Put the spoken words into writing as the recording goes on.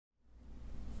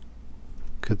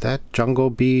Could that jungle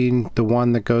be the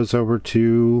one that goes over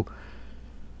to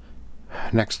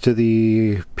next to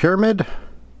the pyramid?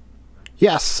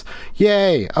 Yes!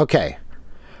 Yay! Okay.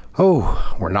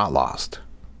 Oh, we're not lost.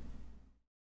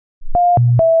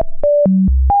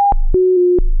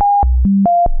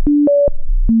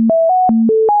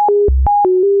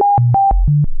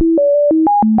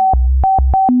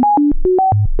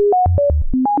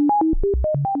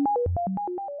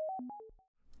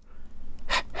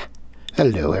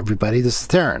 Hello everybody, this is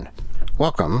Theron.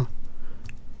 Welcome.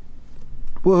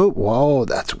 Whoa, whoa,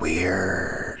 that's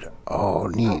weird. Oh,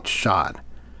 neat shot.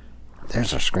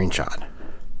 There's our screenshot.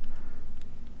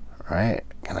 Right,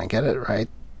 can I get it right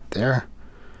there?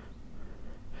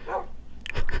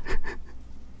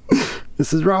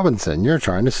 This is Robinson. You're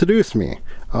trying to seduce me.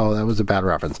 Oh, that was a bad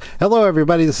reference. Hello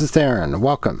everybody, this is Theron.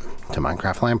 Welcome to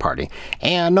Minecraft LAN Party.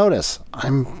 And notice,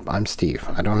 I'm Steve.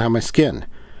 I don't have my skin.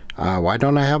 Why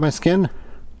don't I have my skin?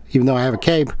 Even though I have a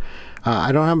cape,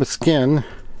 I don't have a skin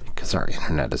because our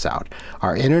internet is out.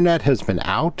 Our internet has been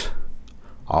out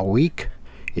all week.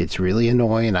 It's really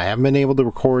annoying. I haven't been able to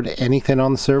record anything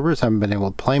on the servers. I haven't been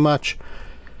able to play much.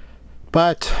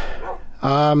 But,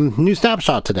 new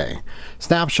snapshot today.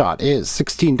 Snapshot is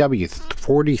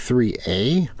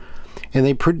 16w43a. And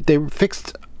they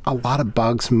fixed a lot of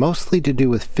bugs, mostly to do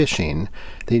with fishing.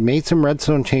 They made some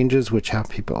redstone changes, which have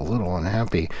people a little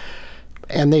unhappy.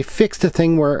 And they fixed a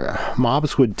thing where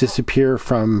mobs would disappear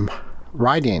from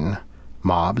riding.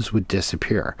 Mobs would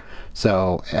disappear.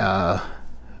 So,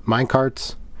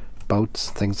 minecarts, boats,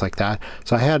 things like that.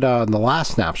 So I had, in the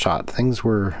last snapshot, things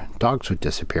where dogs would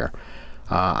disappear.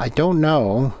 I don't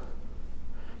know.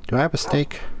 Do I have a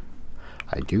stake?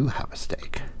 I do have a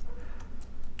stake.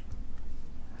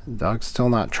 The dog's still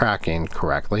not tracking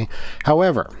correctly.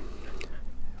 However,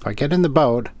 if I get in the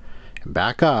boat and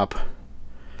back up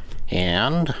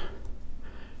and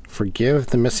forgive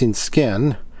the missing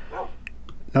skin,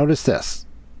 notice this.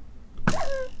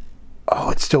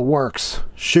 Oh, it still works.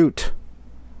 Shoot.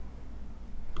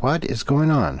 What is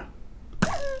going on?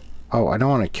 Oh, I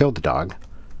don't want to kill the dog.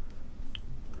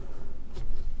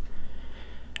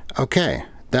 Okay,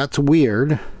 that's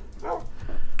weird.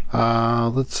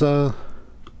 Let's make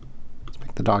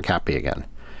the dog happy again.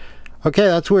 Okay,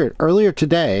 that's weird. Earlier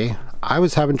today, I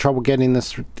was having trouble getting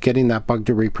that bug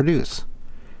to reproduce.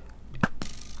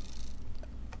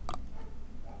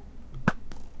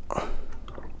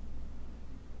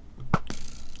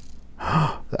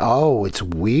 Oh, it's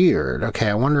weird. Okay,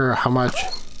 I wonder how much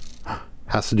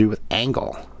has to do with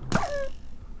angle.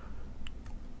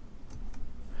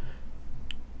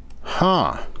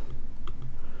 Huh.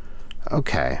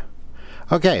 Okay.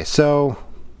 Okay, so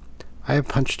I have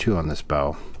punch 2 on this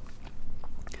bow.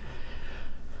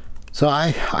 So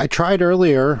I tried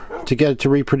earlier to get it to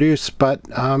reproduce, but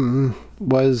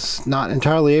was not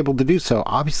entirely able to do so.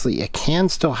 Obviously, it can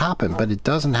still happen, but it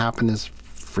doesn't happen as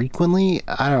frequently.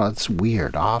 I don't know, it's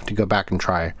weird. I'll have to go back and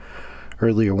try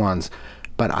earlier ones.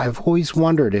 But I've always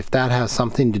wondered if that has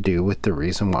something to do with the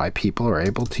reason why people are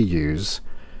able to use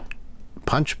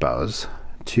punch bows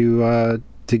to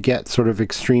get sort of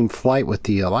extreme flight with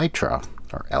the Elytra,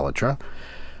 or Elytra.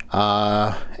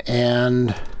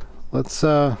 And let's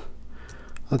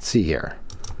see here.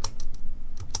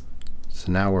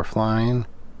 So now we're flying.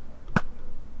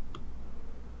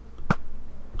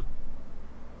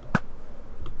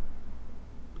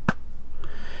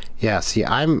 Yeah, see,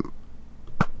 I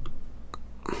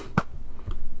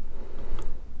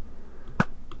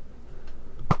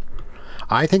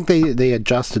think they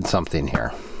adjusted something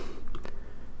here.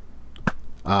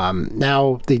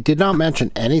 Now, they did not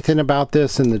mention anything about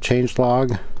this in the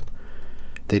changelog.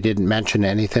 They didn't mention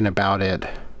anything about it.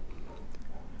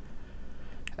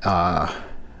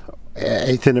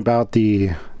 Anything about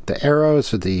the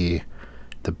arrows or the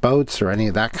boats or any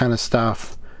of that kind of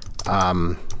stuff.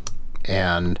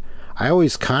 And I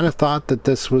always kind of thought that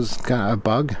this was kind of a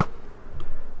bug.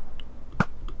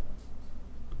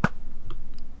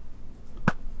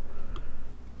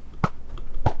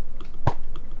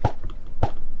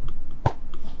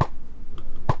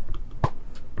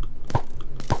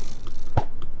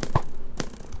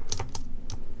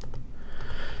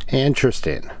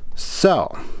 Interesting.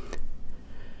 So,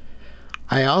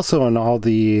 I also, in all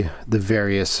the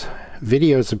various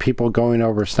videos of people going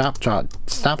over snapshot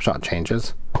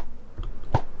changes,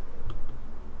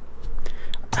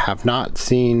 have not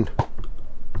seen.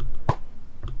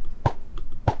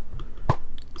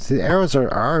 See, the arrows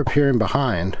are appearing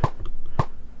behind,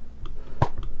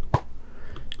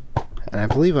 and I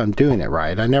believe I'm doing it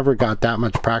right. I never got that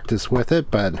much practice with it,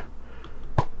 but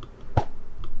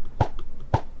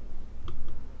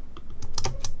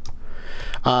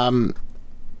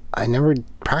I never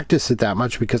practiced it that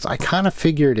much because I kind of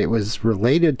figured it was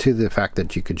related to the fact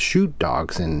that you could shoot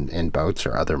dogs in boats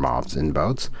or other mobs in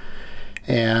boats,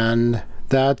 and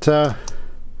that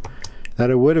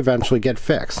it would eventually get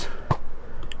fixed.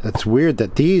 It's weird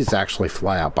that these actually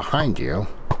fly out behind you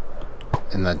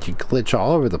and that you glitch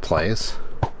all over the place,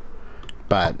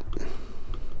 but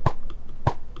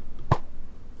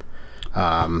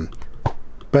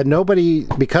nobody,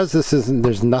 because this isn't,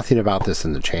 there's nothing about this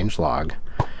in the changelog.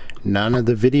 None of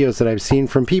the videos that I've seen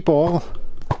from people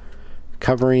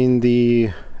covering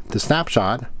the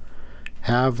snapshot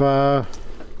have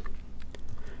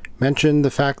mentioned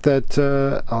the fact that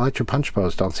Elytra punch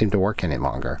bows don't seem to work any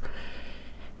longer.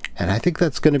 And I think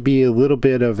that's going to be a little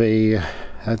bit of a,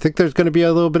 I think there's going to be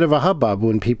a little bit of a hubbub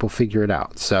when people figure it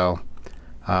out. So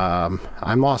I'm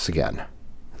lost again.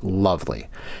 Lovely.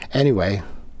 Anyway,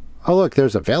 oh look,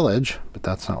 there's a village, but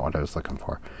that's not what I was looking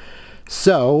for.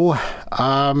 So,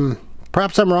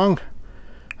 perhaps I'm wrong.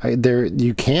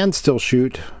 You can still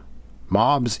shoot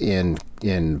mobs in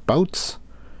boats.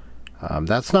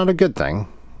 That's not a good thing,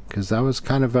 because that was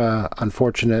kind of a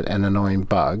unfortunate and annoying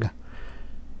bug.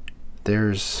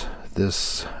 There's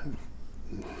this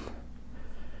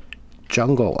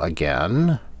jungle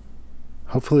again.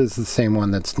 Hopefully it's the same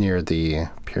one that's near the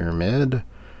pyramid,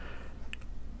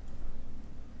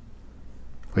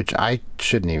 which I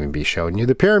shouldn't even be showing you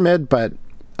the pyramid, but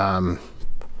oh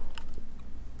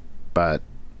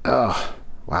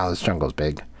wow, this jungle's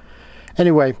big.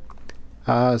 Anyway,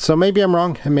 so maybe I'm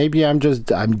wrong, and maybe I'm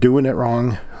doing it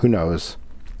wrong. Who knows?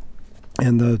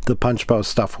 And the punch bow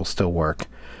stuff will still work,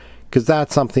 because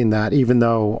that's something that, even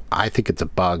though I think it's a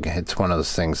bug, it's one of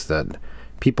those things that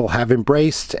people have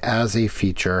embraced as a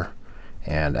feature,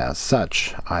 and as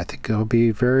such, I think it'll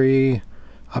be very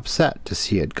upset to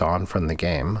see it gone from the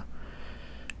game,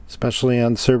 especially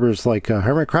on servers like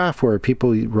Hermitcraft, where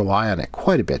people rely on it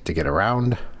quite a bit to get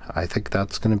around. I think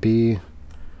that's going to be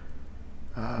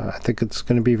I think it's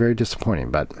going to be very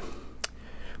disappointing, but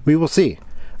we will see.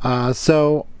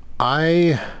 So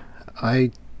I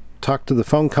talked to the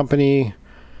phone company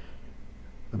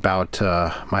about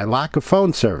my lack of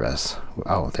phone service.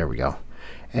 Oh, there we go.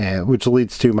 Which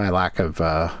leads to my lack of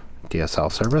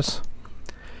DSL service.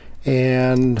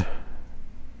 And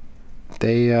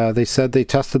they said they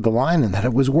tested the line and that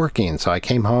it was working. So I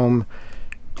came home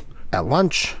at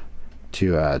lunch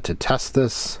to test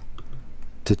this,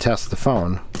 to test the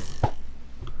phone.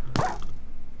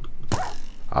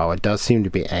 Oh, it does seem to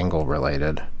be angle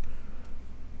related.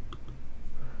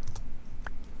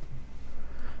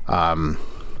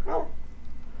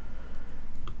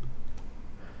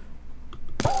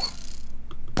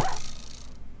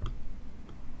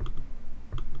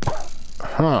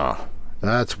 Huh,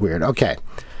 that's weird. Okay,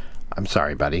 I'm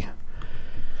sorry, buddy.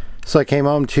 So I came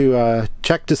home to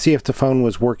check to see if the phone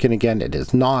was working again. It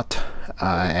is not,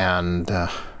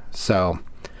 so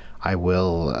I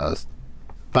will,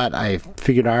 but I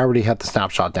figured I already had the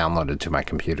snapshot downloaded to my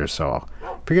computer, so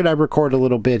I figured I'd record a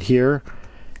little bit here.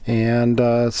 And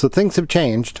so things have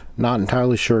changed. Not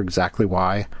entirely sure exactly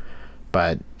why,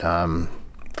 but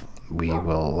we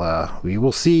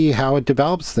will see how it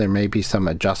develops. There may be some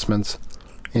adjustments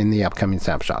in the upcoming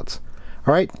snapshots.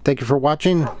 All right, thank you for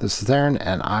watching. This is Aaron,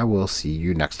 and I will see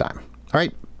you next time. All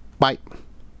right, bye.